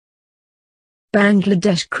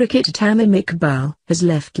Bangladesh cricketer Tamim Iqbal has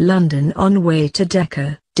left London on way to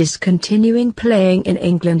Dhaka, discontinuing playing in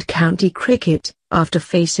England county cricket, after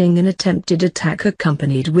facing an attempted attack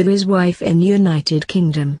accompanied with his wife in United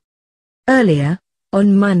Kingdom. Earlier,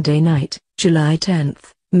 on Monday night, July 10,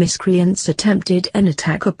 miscreants attempted an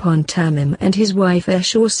attack upon Tamim and his wife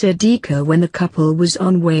Esha Siddiqa when the couple was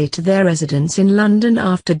on way to their residence in London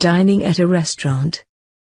after dining at a restaurant.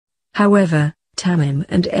 However, Tamim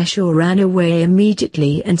and Esha ran away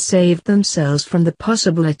immediately and saved themselves from the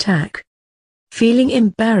possible attack. Feeling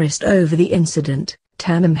embarrassed over the incident,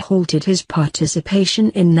 Tamim halted his participation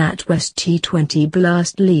in NatWest T20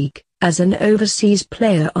 Blast League, as an overseas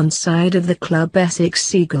player on side of the club Essex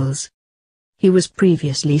Seagulls. He was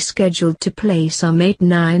previously scheduled to play some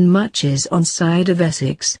 8-9 matches on side of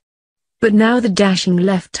Essex. But now the dashing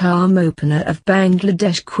left-arm opener of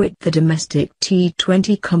Bangladesh quit the domestic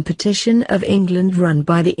T20 competition of England run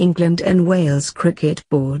by the England and Wales Cricket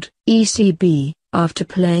Board (ECB), after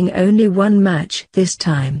playing only one match this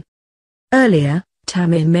time. Earlier,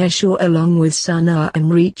 Tamim Esha along with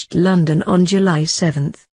Tamim reached London on July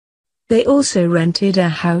 7. They also rented a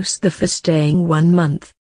house there for staying 1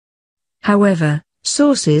 month. However,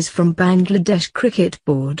 sources from Bangladesh Cricket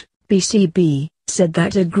Board (BCB) said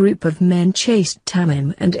that a group of men chased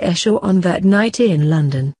Tamim and Esha on that night in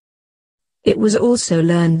London. It was also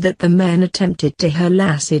learned that the men attempted to hurl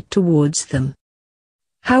acid towards them.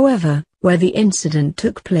 However, where the incident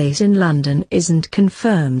took place in London isn't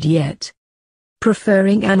confirmed yet.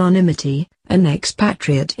 Preferring anonymity, an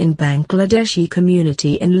expatriate in Bangladeshi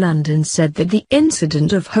community in London said that the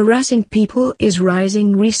incident of harassing people is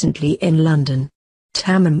rising recently in London.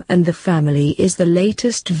 Tamim and the family is the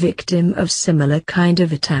latest victim of similar kind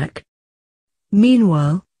of attack.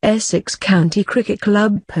 Meanwhile, Essex County Cricket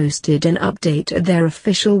Club posted an update at their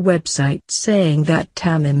official website saying that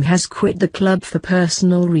Tamim has quit the club for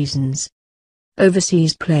personal reasons.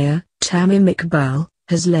 Overseas player, Tamim Iqbal,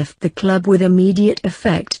 has left the club with immediate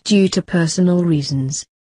effect due to personal reasons.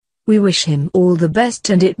 We wish him all the best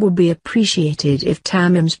and it will be appreciated if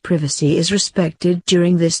Tamim's privacy is respected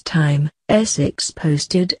during this time, Essex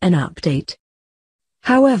posted an update.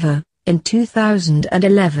 However, in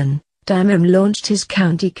 2011, Tamim launched his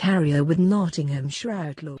county career with Nottinghamshire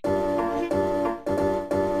Outlaws.